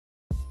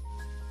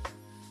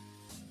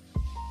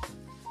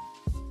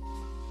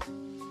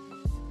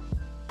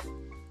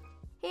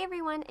Hey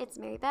everyone, it's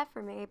Mary Beth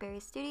from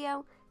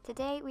maryberrystudio.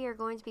 Today we are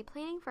going to be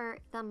planning for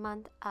the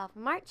month of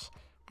March.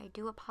 I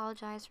do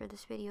apologize for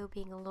this video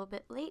being a little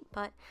bit late,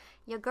 but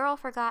your girl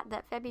forgot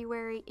that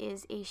February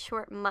is a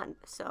short month,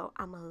 so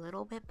I'm a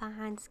little bit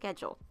behind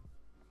schedule.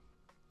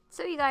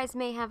 So you guys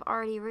may have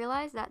already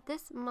realized that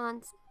this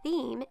month's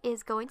theme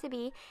is going to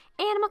be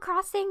Animal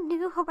Crossing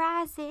New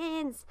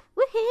Horizons!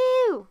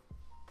 Woohoo!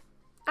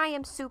 I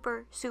am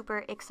super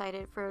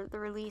excited for the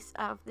release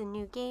of the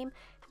new game.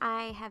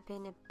 I have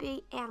been a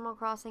big Animal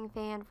Crossing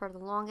fan for the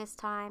longest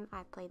time.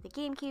 I played the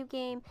GameCube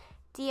game,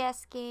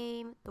 DS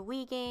game, the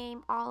Wii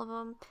game, all of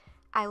them.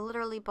 I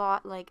literally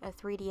bought like a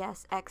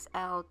 3DS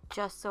XL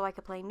just so I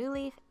could play New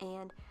Leaf,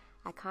 and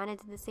I kind of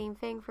did the same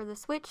thing for the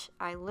Switch.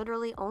 I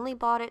literally only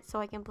bought it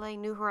so I can play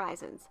New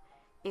Horizons.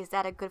 Is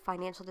that a good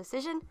financial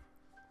decision?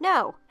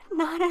 No,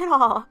 not at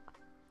all.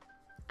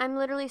 I'm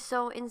literally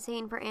so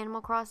insane for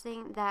Animal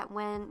Crossing that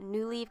when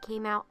New Leaf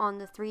came out on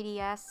the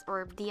 3DS,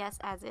 or DS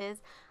as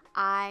is,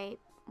 I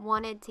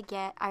wanted to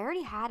get, I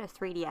already had a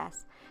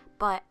 3DS,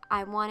 but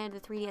I wanted the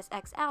 3DS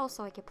XL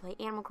so I could play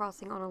Animal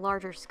Crossing on a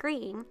larger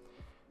screen,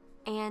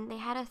 and they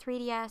had a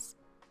 3DS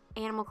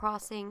Animal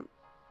Crossing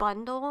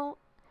bundle,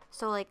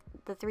 so like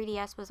the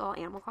 3DS was all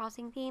Animal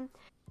Crossing themed.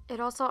 It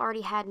also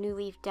already had New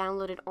Leaf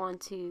downloaded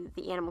onto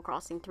the Animal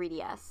Crossing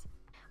 3DS.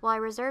 Well, I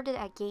reserved it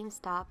at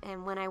GameStop,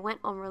 and when I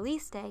went on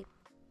release day,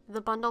 the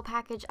bundle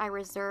package I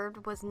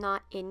reserved was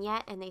not in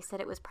yet, and they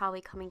said it was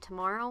probably coming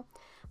tomorrow.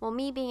 Well,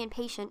 me being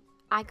impatient,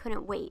 I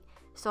couldn't wait,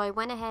 so I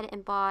went ahead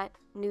and bought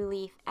New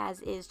Leaf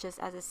as is, just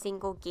as a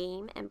single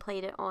game, and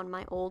played it on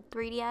my old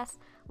 3DS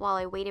while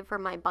I waited for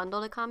my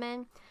bundle to come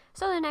in.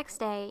 So the next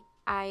day,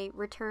 I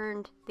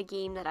returned the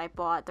game that I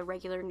bought, the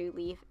regular New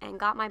Leaf, and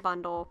got my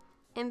bundle,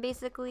 and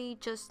basically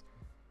just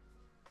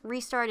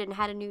restarted and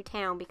had a new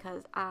town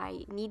because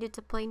I needed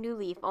to play New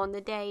Leaf on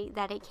the day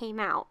that it came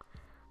out.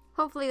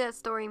 Hopefully that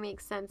story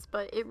makes sense,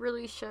 but it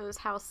really shows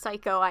how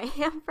psycho I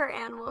am for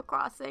Animal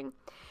Crossing.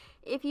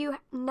 If you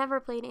never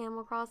played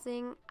Animal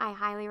Crossing, I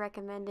highly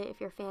recommend it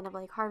if you're a fan of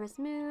like Harvest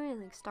Moon and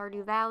like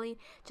Stardew Valley.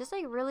 Just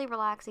like really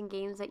relaxing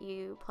games that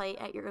you play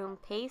at your own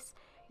pace.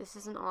 This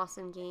is an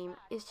awesome game.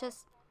 It's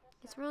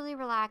really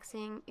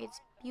relaxing.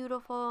 It's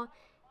beautiful.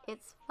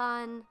 It's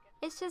fun.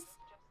 It's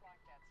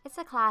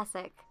a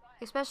classic.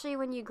 Especially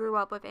when you grew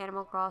up with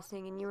Animal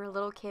Crossing and you were a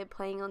little kid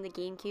playing on the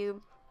GameCube.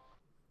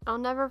 I'll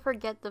never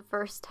forget the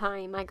first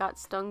time I got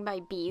stung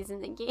by bees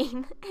in the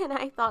game, and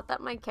I thought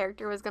that my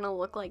character was going to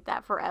look like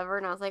that forever,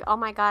 and I was like, oh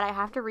my god, I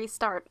have to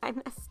restart. I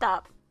messed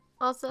up.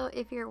 Also,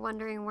 if you're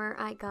wondering where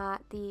I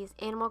got these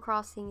Animal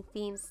Crossing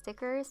themed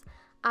stickers,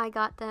 I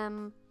got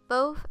them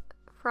both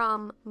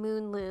from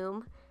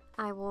Moonloom.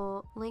 I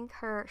will link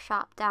her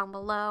shop down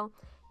below.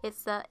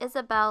 It's the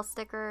Isabelle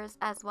stickers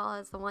as well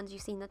as the ones you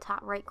see in the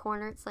top right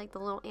corner. It's like the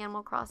little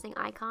Animal Crossing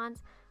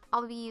icons.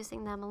 I'll be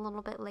using them a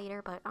little bit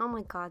later, but oh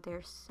my god,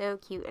 they're so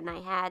cute and I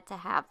had to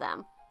have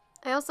them.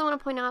 I also want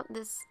to point out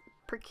this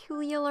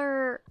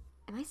peculiar,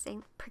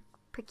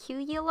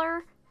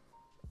 peculiar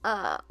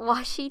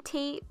washi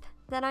tape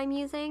that I'm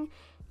using.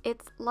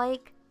 It's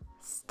like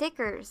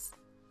stickers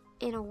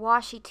in a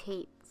washi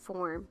tape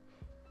form.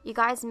 You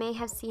guys may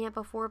have seen it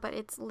before, but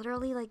it's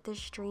literally like the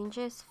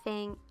strangest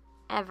thing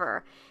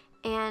ever,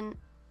 and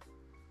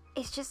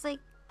it's just like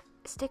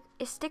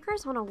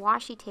stickers on a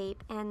washi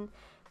tape, and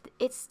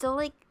it's still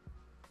like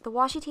the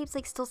washi tape's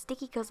like still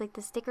sticky because like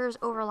the stickers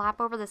overlap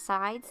over the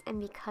sides,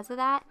 and because of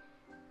that,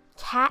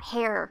 cat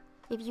hair,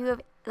 if you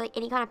have like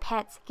any kind of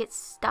pets, gets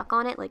stuck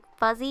on it like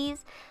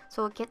fuzzies,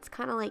 so it gets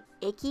kind of like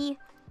icky.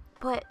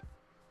 But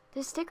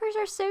the stickers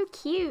are so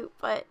cute,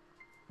 but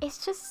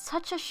it's just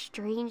such a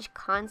strange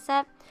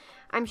concept.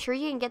 I'm sure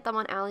you can get them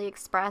on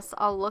AliExpress.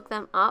 I'll look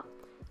them up.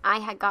 I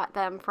had got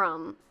them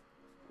from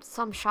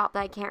some shop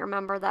that I can't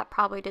remember that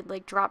probably did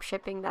like drop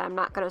shipping that I'm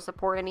not going to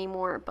support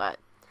anymore, but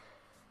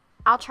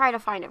I'll try to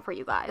find it for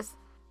you guys.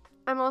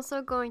 I'm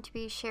also going to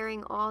be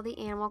sharing all the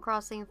Animal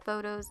Crossing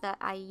photos that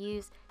I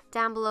use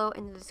down below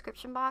in the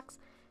description box.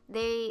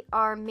 They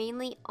are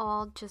mainly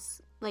all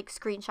just like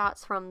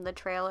screenshots from the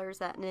trailers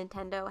that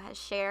Nintendo has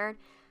shared.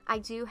 I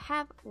do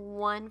have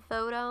one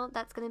photo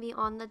that's going to be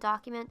on the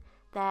document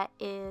that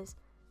is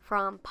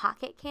from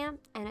Pocket Camp,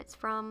 and it's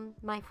from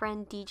my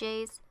friend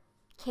DJ's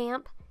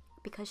camp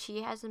because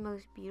she has the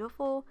most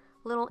beautiful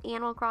little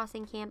Animal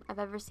Crossing camp I've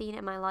ever seen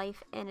in my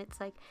life, and it's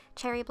like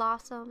cherry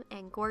blossom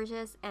and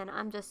gorgeous, and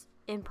I'm just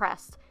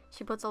impressed.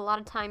 She puts a lot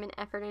of time and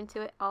effort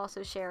into it. I'll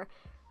also share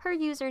her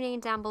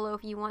username down below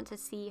if you want to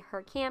see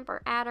her camp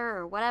or add her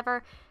or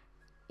whatever.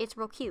 It's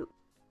real cute.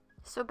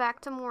 So back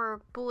to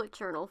more bullet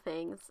journal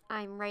things.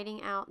 I'm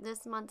writing out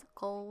this month's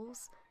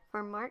goals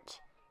for March.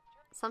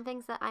 Some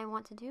things that I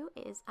want to do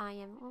is I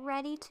am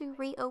ready to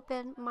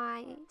reopen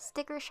my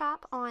sticker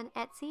shop on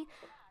Etsy.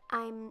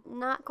 I'm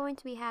not going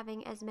to be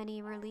having as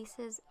many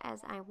releases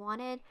as I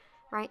wanted.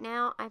 Right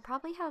now, I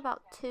probably have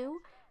about 2,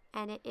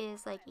 and it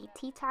is like a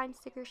tea time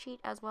sticker sheet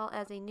as well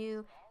as a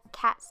new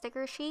cat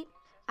sticker sheet.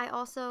 I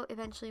also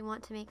eventually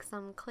want to make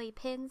some clay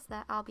pins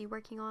that I'll be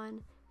working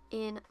on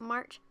in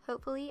March.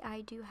 Hopefully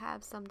I do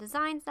have some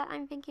designs that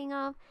I'm thinking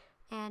of,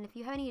 and if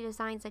you have any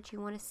designs that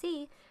you want to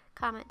see,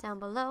 comment down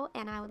below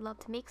and I would love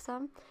to make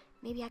some.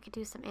 Maybe I could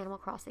do some Animal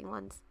Crossing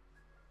ones.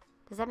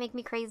 Does that make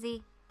me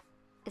crazy?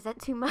 Is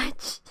that too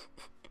much?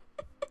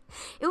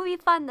 It would be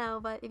fun though,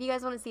 but if you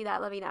guys want to see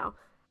that, let me know.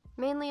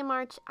 Mainly in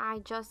March, I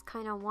just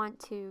kind of want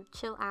to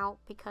chill out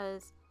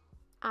because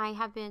I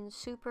have been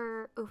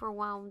super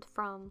overwhelmed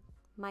from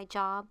my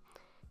job.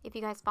 If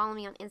you guys follow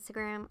me on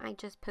Instagram, I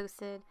just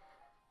posted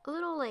a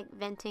little like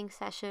venting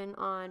session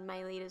on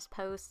my latest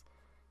post.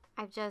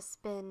 I've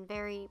just been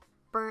very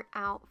burnt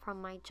out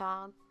from my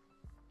job.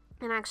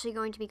 I'm actually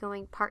going to be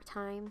going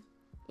part-time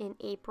in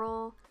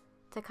April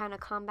to kind of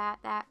combat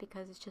that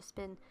because it's just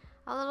been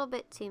a little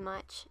bit too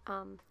much.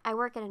 I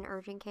work at an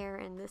urgent care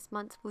and this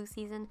month's flu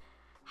season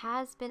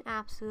has been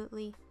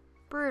absolutely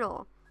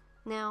brutal.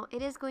 Now,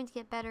 it is going to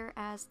get better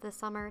as the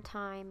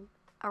summertime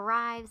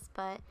arrives,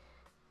 but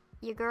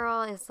your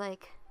girl is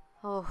like,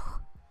 oh,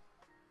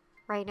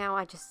 right now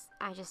I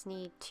just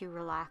need to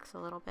relax a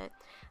little bit.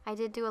 I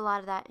did do a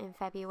lot of that in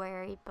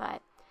February,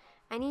 but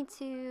I need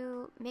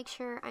to make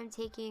sure I'm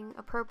taking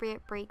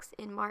appropriate breaks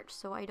in March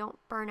so I don't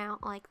burn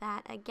out like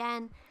that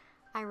again.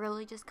 I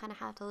really just kind of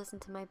have to listen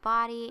to my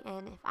body,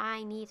 and if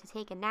I need to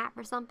take a nap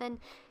or something,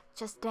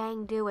 just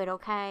dang do it,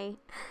 okay?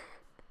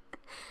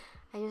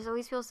 I just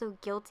always feel so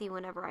guilty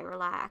whenever I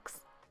relax.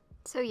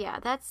 So yeah,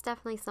 that's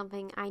definitely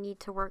something I need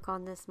to work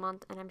on this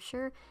month, and I'm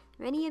sure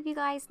many of you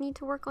guys need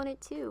to work on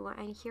it too.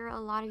 I hear a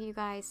lot of you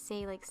guys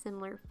say like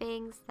similar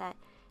things, that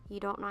you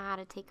don't know how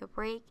to take a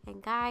break,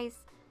 and guys,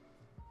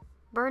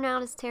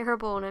 burnout is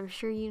terrible and I'm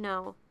sure you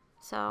know.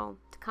 So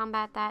to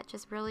combat that,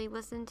 just really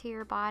listen to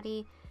your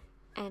body,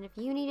 and if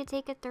you need to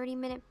take a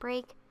 30-minute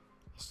break,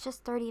 it's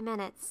just 30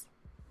 minutes.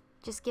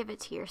 Just give it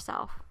to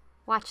yourself.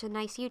 Watch a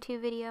nice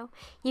YouTube video.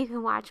 You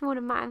can watch one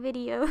of my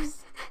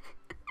videos.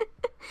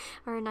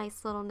 Or a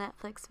nice little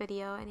Netflix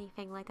video,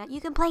 anything like that. You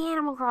can play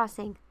Animal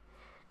Crossing.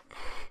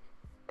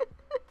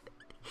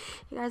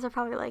 You guys are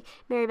probably like,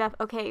 Mary Beth,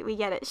 okay, we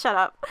get it. Shut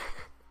up.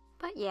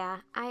 But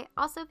yeah, I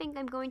also think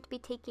I'm going to be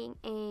taking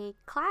a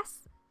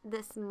class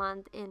this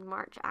month in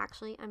March,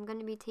 actually. I'm going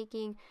to be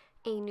taking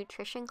a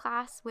nutrition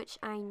class, which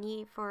I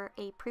need for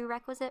a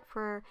prerequisite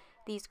for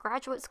these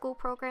graduate school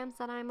programs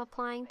that I'm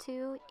applying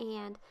to.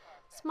 And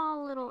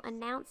small little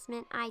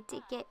announcement, I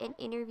did get an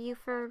interview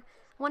for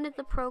one of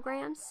the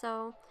programs,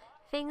 so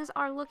things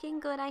are looking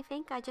good. I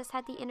think I just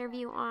had the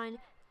interview on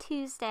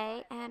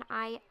Tuesday, and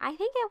I think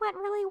it went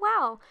really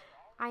well.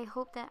 I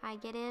hope that I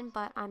get in,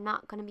 but I'm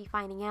not going to be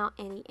finding out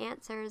any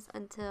answers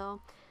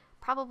until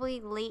probably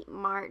late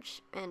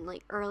March and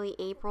like early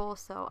April,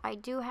 so I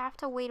do have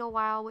to wait a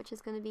while, which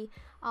is going to be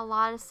a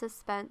lot of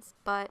suspense,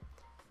 but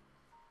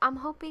I'm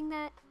hoping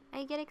that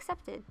I get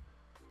accepted.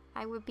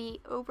 I would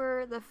be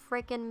over the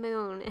frickin'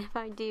 moon if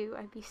I do.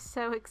 I'd be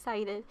so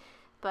excited.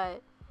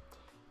 But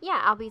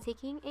yeah, I'll be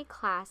taking a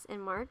class in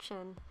March,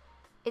 and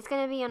it's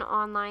going to be an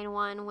online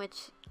one,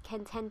 which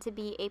can tend to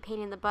be a pain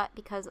in the butt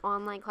because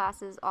online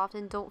classes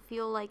often don't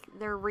feel like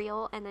they're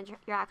real and then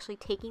you're actually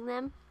taking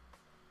them.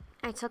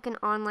 I took an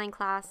online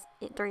class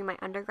during my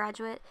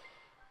undergraduate,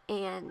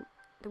 and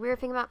the weird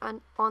thing about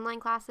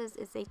online classes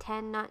is they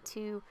tend not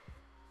to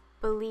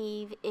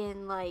believe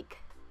in like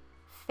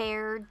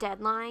fair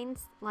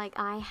deadlines. Like,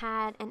 I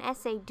had an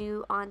essay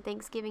due on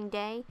Thanksgiving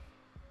Day,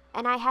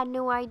 and I had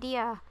no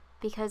idea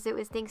because it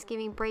was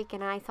Thanksgiving break,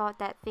 and I thought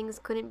that things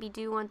couldn't be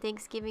due on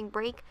Thanksgiving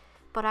break,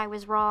 but I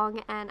was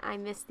wrong, and I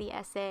missed the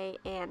essay,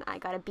 and I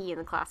got a B in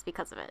the class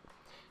because of it.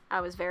 I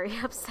was very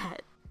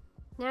upset.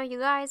 Now, you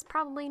guys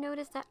probably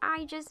noticed that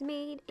I just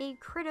made a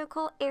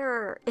critical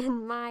error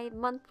in my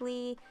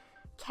monthly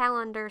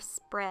calendar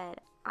spread.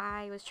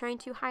 I was trying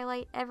to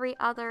highlight every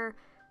other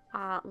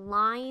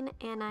line,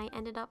 and I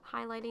ended up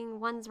highlighting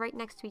ones right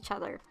next to each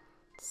other.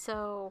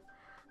 So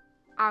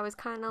I was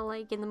kind of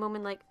like in the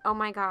moment like, oh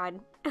my god,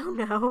 oh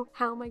no,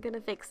 how am I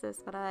gonna fix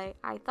this? But I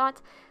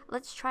thought,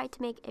 let's try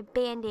to make a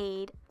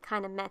band-aid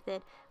kind of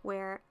method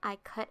where I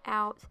cut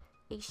out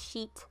a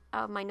sheet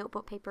of my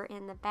notebook paper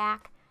in the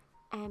back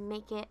and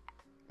make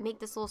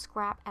this little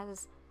scrap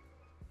as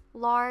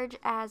large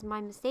as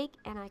my mistake,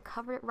 and I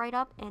covered it right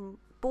up, and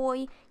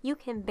boy, you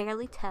can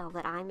barely tell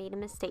that I made a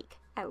mistake.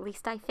 At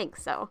least I think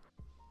so.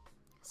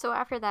 So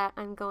after that,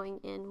 I'm going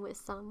in with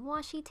some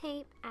washi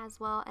tape, as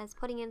well as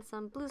putting in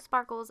some blue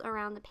sparkles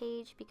around the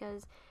page,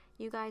 because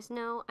you guys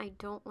know I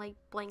don't like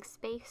blank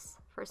space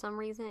for some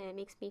reason. It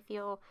makes me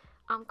feel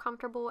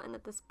uncomfortable and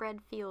that the spread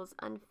feels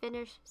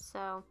unfinished.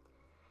 So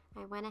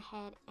I went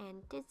ahead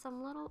and did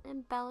some little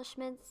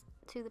embellishments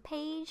to the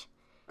page,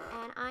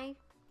 and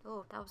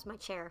oh, that was my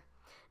chair.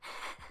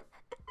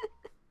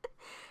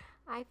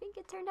 I think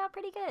it turned out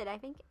pretty good. I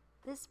think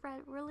this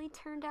spread really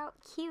turned out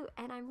cute,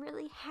 and I'm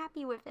really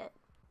happy with it.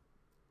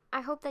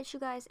 I hope that you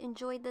guys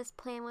enjoyed this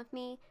plan with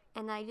me,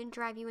 and that I didn't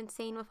drive you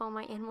insane with all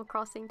my Animal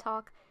Crossing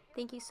talk.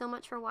 Thank you so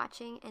much for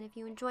watching, and if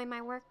you enjoy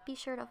my work, be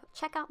sure to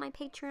check out my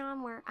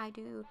Patreon where I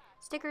do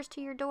stickers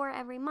to your door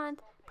every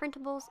month,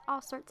 printables,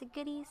 all sorts of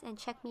goodies, and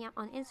check me out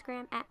on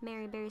Instagram at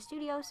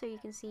maryberrystudio so you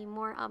can see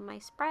more of my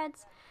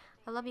spreads.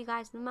 I love you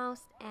guys the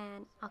most,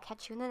 and I'll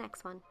catch you in the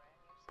next one.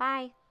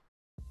 Bye!